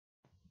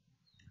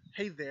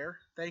Hey there,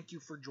 thank you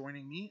for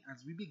joining me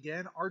as we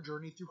begin our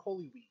journey through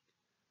Holy Week.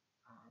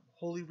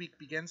 Holy Week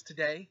begins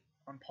today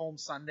on Palm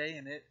Sunday,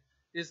 and it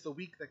is the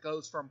week that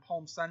goes from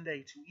Palm Sunday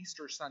to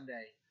Easter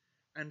Sunday.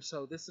 And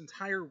so this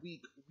entire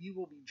week, we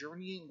will be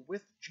journeying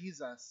with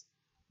Jesus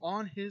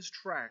on his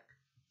trek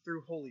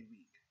through Holy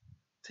Week.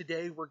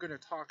 Today, we're going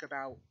to talk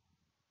about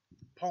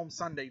Palm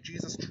Sunday,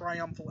 Jesus'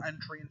 triumphal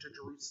entry into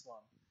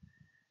Jerusalem.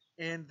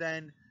 And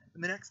then in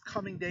the next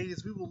coming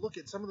days, we will look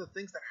at some of the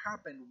things that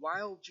happened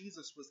while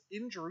Jesus was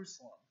in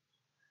Jerusalem.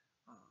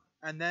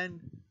 And then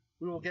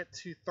we will get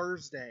to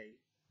Thursday,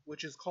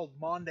 which is called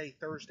Maundy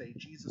Thursday.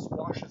 Jesus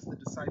washes the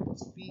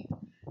disciples' feet.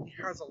 He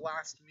has a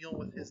last meal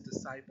with his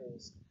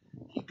disciples.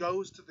 He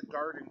goes to the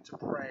garden to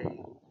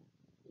pray,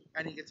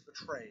 and he gets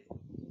betrayed.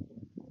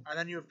 And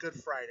then you have Good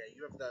Friday.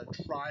 You have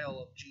the trial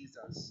of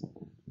Jesus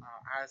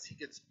as he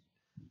gets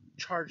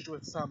charged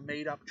with some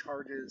made-up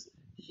charges.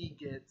 He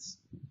gets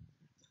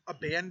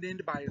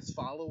abandoned by his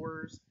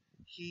followers.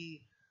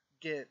 He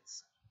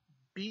gets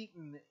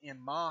beaten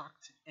and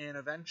mocked and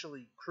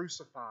eventually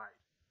crucified.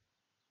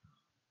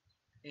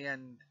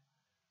 And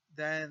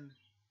then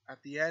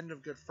at the end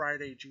of Good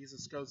Friday,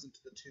 Jesus goes into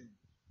the tomb.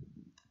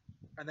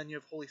 And then you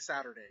have Holy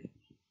Saturday,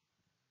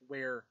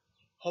 where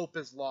hope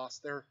is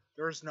lost. There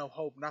is no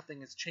hope.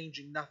 Nothing is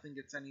changing. Nothing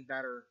gets any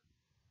better.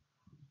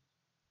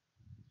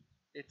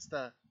 It's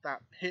that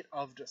pit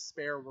of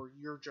despair where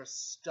you're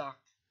just stuck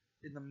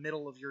in the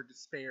middle of your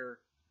despair,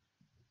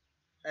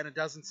 and it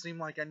doesn't seem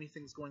like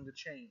anything's going to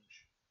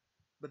change.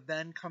 But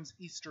then comes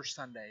Easter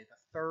Sunday,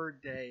 the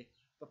third day,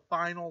 the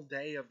final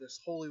day of this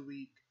Holy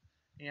Week,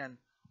 and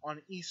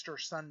on Easter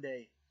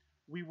Sunday,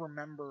 we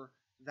remember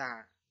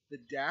that the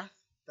death,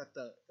 that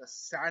the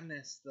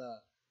sadness, the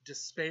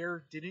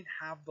despair didn't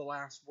have the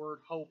last word.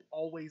 Hope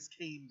always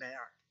came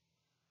back.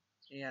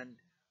 And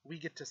we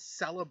get to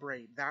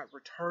celebrate that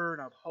return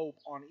of hope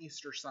on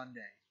Easter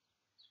Sunday.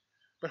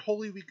 But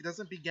Holy Week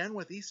doesn't begin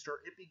with Easter.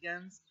 It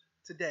begins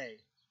today,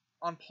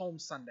 on Palm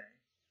Sunday,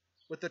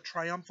 with the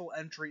triumphal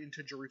entry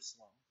into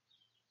Jerusalem.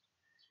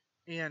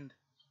 And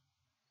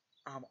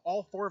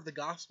all four of the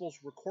Gospels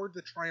record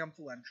the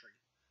triumphal entry.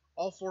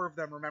 All four of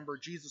them remember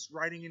Jesus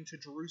riding into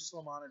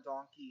Jerusalem on a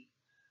donkey.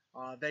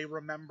 They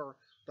remember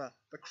the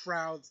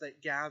crowds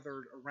that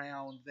gathered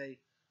around. They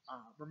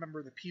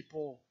remember the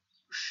people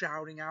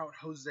shouting out,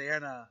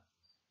 Hosanna.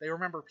 They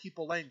remember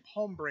people laying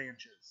palm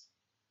branches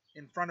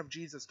in front of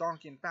Jesus'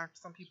 donkey. In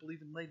fact, some people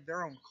even laid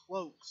their own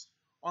cloaks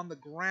on the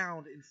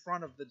ground in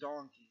front of the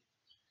donkey.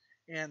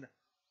 And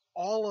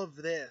all of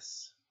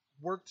this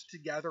worked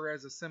together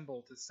as a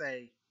symbol to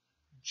say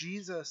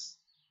Jesus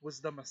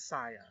was the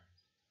Messiah.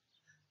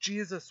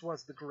 Jesus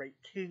was the great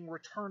king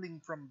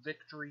returning from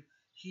victory.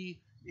 He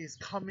is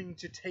coming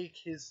to take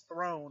his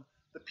throne.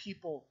 The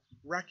people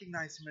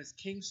recognize him as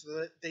king, so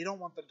that they don't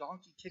want the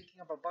donkey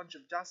kicking up a bunch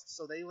of dust,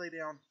 so they lay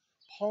down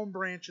palm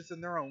branches in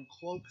their own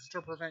cloaks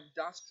to prevent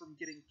dust from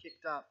getting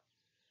kicked up.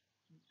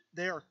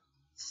 They are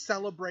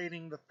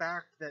celebrating the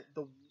fact that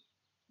the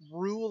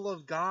rule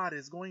of God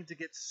is going to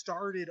get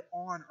started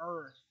on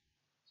earth.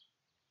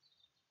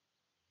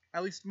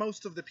 At least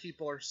most of the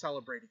people are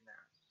celebrating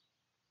that.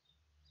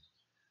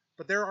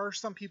 But there are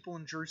some people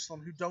in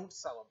Jerusalem who don't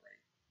celebrate.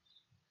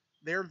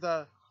 They're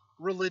the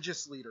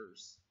religious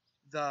leaders,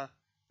 the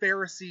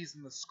Pharisees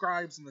and the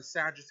scribes and the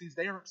Sadducees.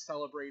 They aren't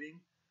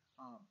celebrating.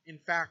 In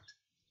fact,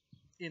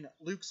 in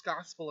Luke's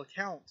gospel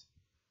account,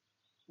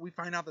 we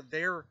find out that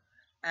they're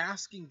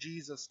asking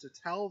Jesus to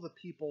tell the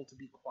people to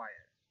be quiet.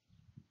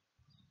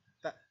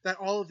 That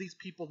all of these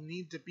people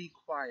need to be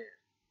quiet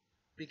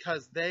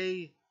because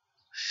they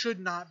should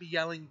not be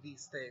yelling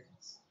these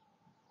things.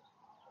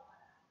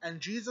 And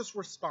Jesus'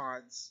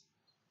 response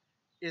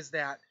is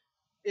that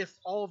if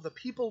all of the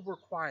people were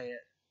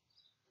quiet,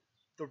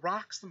 the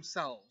rocks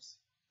themselves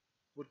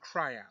would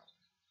cry out.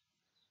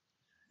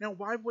 Now,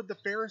 why would the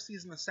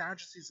Pharisees and the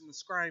Sadducees and the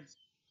scribes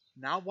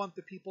now want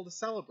the people to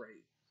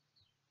celebrate?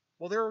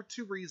 Well, there are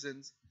two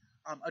reasons.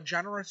 A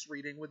generous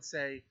reading would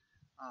say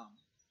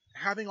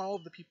having all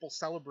of the people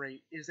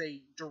celebrate is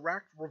a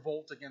direct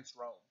revolt against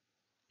Rome.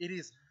 It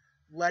is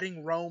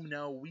letting Rome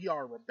know we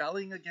are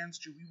rebelling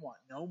against you. We want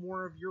no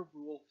more of your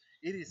rule.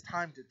 It is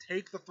time to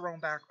take the throne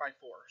back by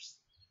force.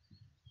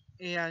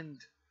 And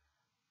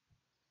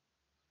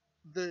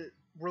the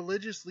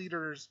religious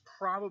leaders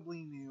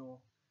probably knew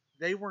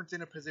they weren't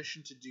in a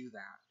position to do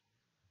that.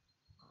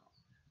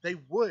 They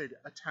would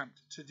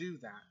attempt to do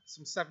that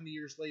some 70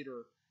 years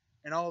later,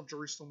 and all of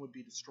Jerusalem would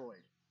be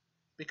destroyed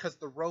because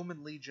the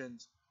Roman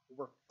legions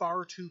were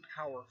far too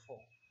powerful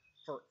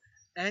for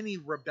any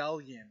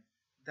rebellion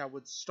that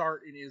would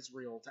start in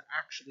Israel to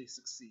actually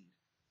succeed.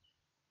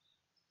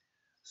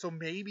 So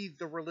maybe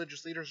the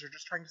religious leaders are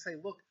just trying to say,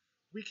 look,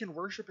 we can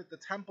worship at the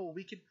temple.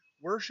 We can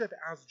worship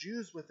as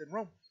Jews within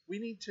Rome. We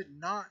need to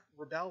not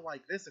rebel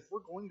like this. If we're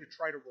going to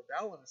try to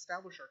rebel and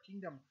establish our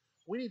kingdom,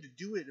 we need to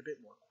do it a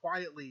bit more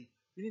quietly.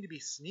 We need to be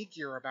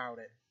sneakier about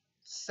it.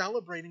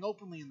 Celebrating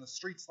openly in the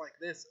streets like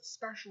this,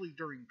 especially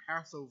during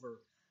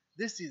Passover,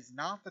 this is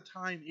not the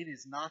time. It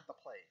is not the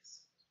place.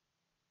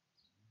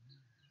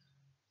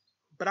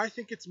 But I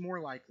think it's more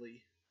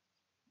likely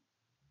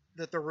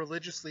that the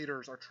religious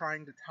leaders are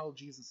trying to tell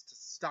Jesus to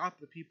stop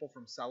the people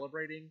from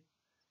celebrating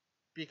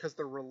because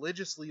the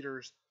religious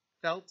leaders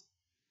felt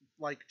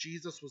like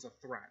Jesus was a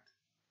threat.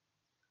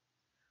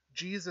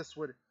 Jesus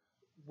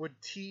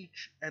would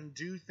teach and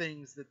do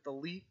things that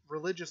the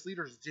religious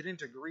leaders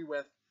didn't agree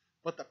with,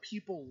 but the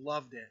people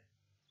loved it.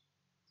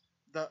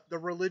 The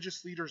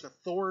religious leaders'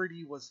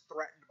 authority was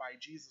threatened by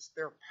Jesus.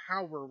 Their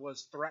power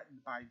was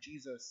threatened by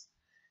Jesus.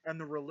 And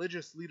the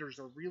religious leaders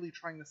are really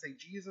trying to say,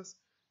 Jesus,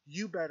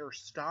 you better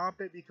stop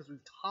it because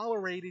we've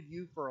tolerated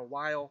you for a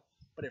while,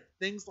 but if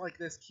things like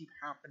this keep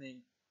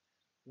happening,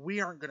 we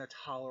aren't going to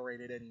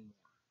tolerate it anymore.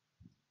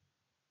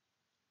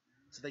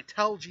 So they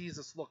tell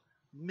Jesus, look,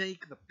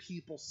 make the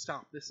people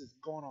stop. This has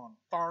gone on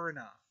far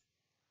enough.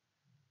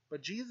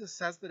 But Jesus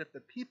says that if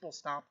the people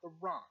stop, the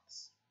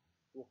rocks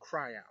will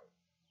cry out.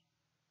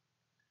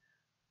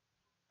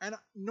 And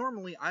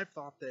normally I've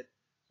thought that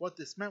what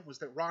this meant was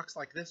that rocks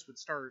like this would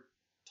start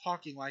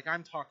talking like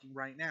I'm talking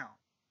right now.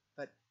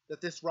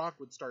 That this rock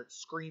would start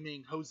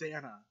screaming,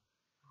 Hosanna.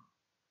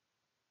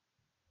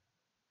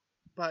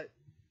 But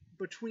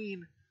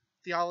between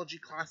theology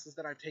classes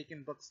that I've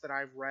taken, books that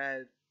I've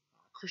read,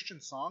 Christian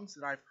songs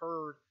that I've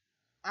heard,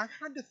 I've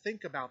had to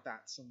think about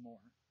that some more.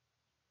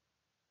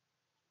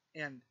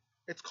 And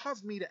it's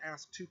caused me to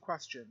ask two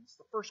questions.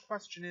 The first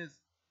question is,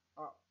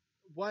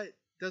 what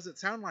does it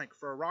sound like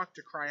for a rock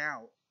to cry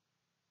out?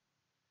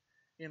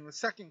 And the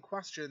second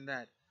question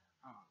that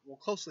will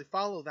closely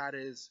follow that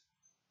is,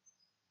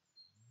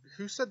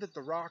 who said that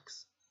the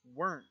rocks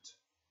weren't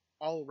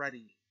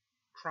already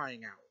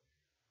crying out?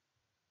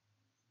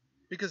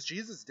 Because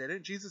Jesus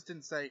didn't. Jesus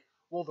didn't say,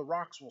 well, the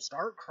rocks will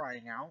start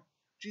crying out.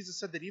 Jesus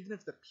said that even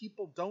if the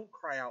people don't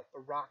cry out,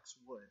 the rocks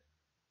would.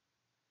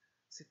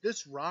 See,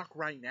 this rock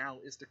right now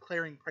is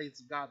declaring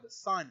praise of God. The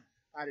sun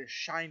that is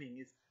shining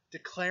is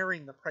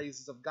declaring the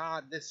praises of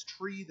God. This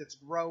tree that's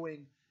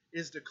growing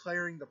is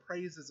declaring the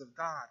praises of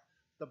God.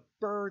 The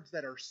birds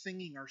that are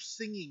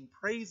singing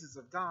praises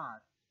of God.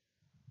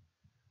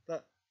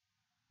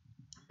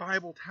 The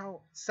Bible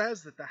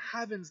says that the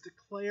heavens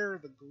declare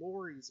the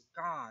glories of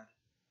God.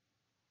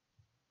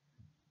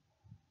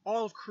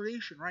 All of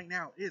creation right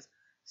now is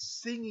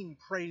singing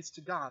praise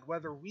to God,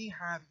 whether we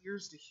have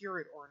ears to hear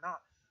it or not.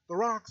 The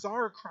rocks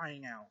are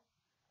crying out.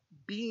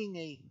 Being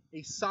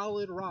a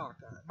solid rock,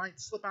 it might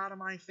slip out of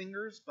my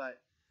fingers,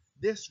 but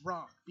this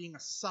rock, being a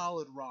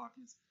solid rock,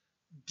 is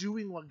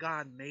doing what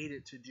God made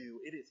it to do.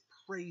 It is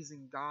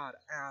praising God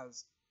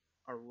as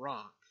a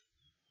rock.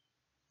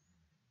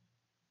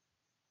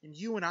 And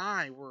you and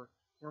I were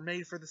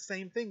made for the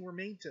same thing. We're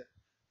made to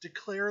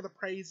declare the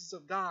praises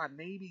of God,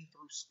 maybe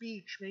through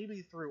speech,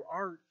 maybe through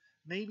art,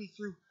 maybe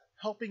through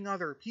helping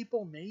other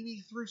people,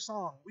 maybe through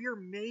song. We are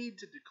made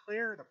to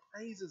declare the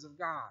praises of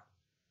God.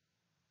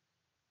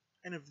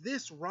 And if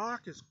this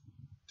rock is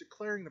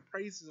declaring the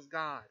praises of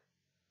God,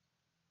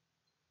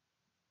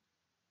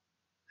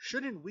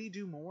 shouldn't we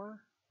do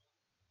more?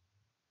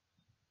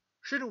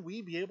 Shouldn't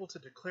we be able to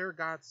declare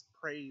God's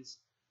praise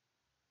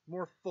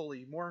more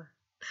fully, more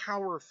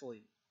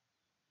powerfully,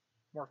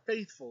 more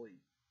faithfully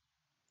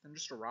than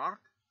just a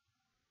rock?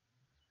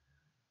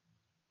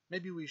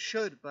 Maybe we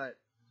should, but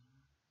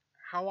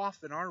how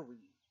often are we?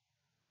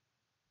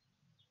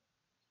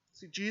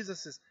 See,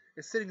 Jesus is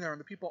sitting there and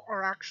the people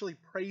are actually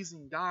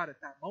praising God at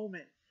that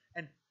moment.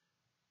 And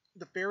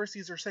the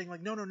Pharisees are saying,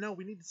 like, no,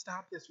 we need to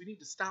stop this. We need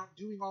to stop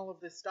doing all of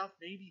this stuff.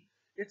 Maybe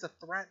it's a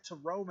threat to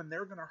Rome and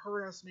they're going to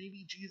hurt us.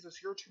 Maybe, Jesus,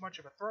 you're too much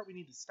of a threat. We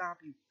need to stop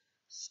you.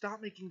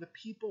 Stop making the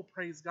people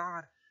praise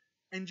God.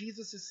 And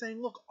Jesus is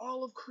saying, look,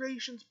 all of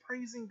creation's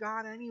praising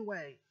God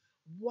anyway.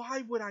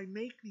 Why would I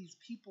make these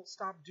people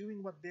stop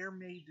doing what they're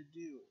made to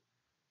do?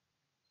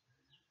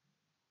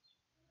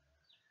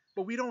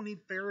 But we don't need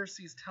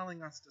Pharisees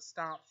telling us to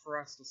stop for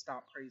us to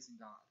stop praising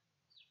God.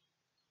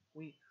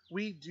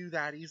 We do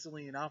that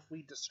easily enough.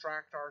 We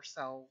distract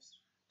ourselves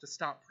to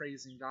stop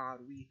praising God.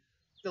 We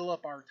fill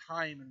up our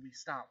time and we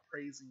stop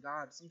praising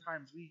God.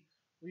 Sometimes we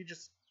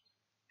just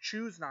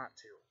choose not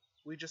to.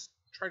 We just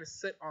try to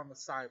sit on the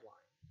sideline.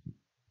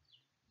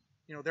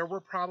 You know, there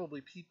were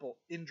probably people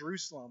in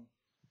Jerusalem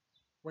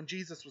when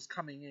Jesus was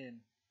coming in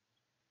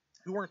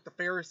who weren't the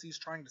Pharisees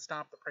trying to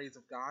stop the praise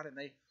of God, and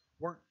they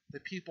weren't the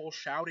people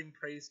shouting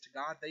praise to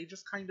God. They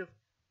just kind of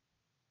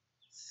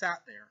sat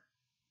there.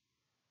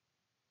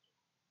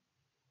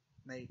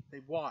 They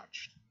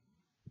watched.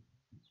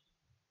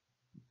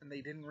 And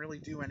they didn't really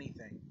do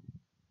anything.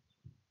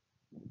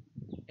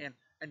 And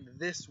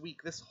this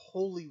week, this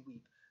Holy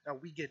Week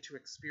that we get to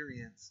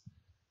experience,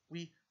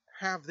 we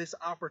have this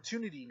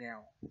opportunity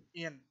now.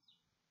 And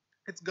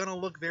it's going to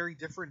look very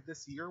different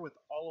this year with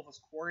all of us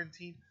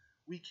quarantined.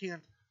 We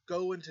can't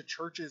go into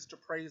churches to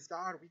praise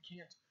God. We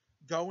can't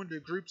go into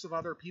groups of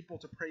other people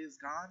to praise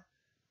God.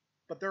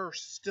 But there are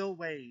still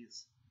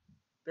ways.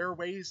 There are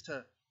ways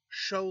to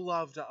show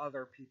love to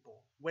other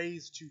people.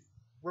 Ways to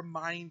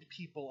remind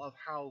people of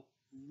how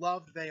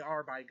loved they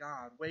are by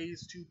God.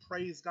 Ways to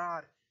praise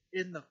God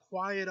in the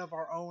quiet of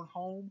our own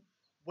home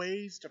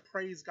ways to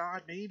praise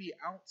God, maybe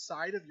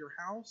outside of your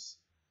house,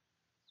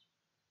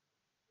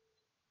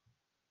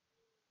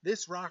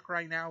 this rock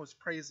right now is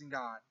praising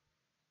God.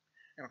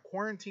 And a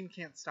quarantine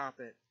can't stop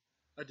it.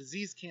 A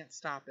disease can't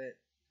stop it.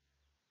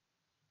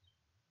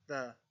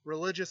 The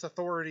religious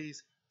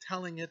authorities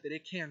telling it that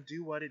it can't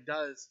do what it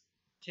does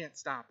can't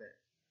stop it.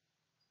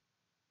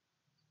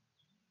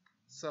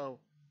 So,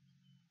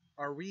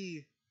 are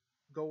we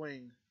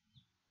going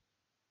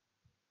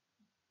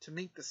to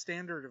meet the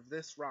standard of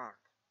this rock?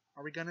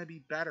 Are we going to be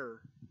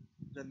better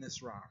than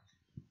this rock?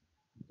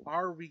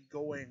 Are we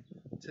going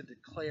to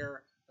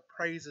declare the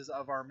praises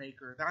of our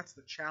Maker? That's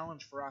the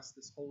challenge for us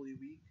this Holy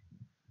Week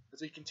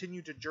as we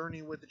continue to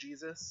journey with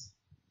Jesus.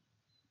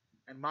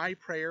 And my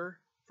prayer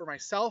for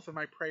myself and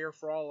my prayer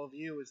for all of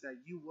you is that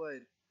you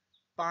would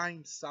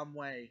find some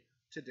way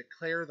to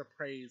declare the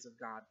praise of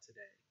God today.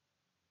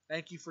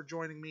 Thank you for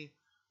joining me.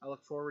 I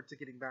look forward to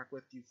getting back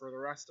with you for the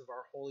rest of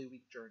our Holy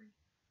Week journey.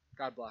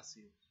 God bless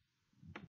you.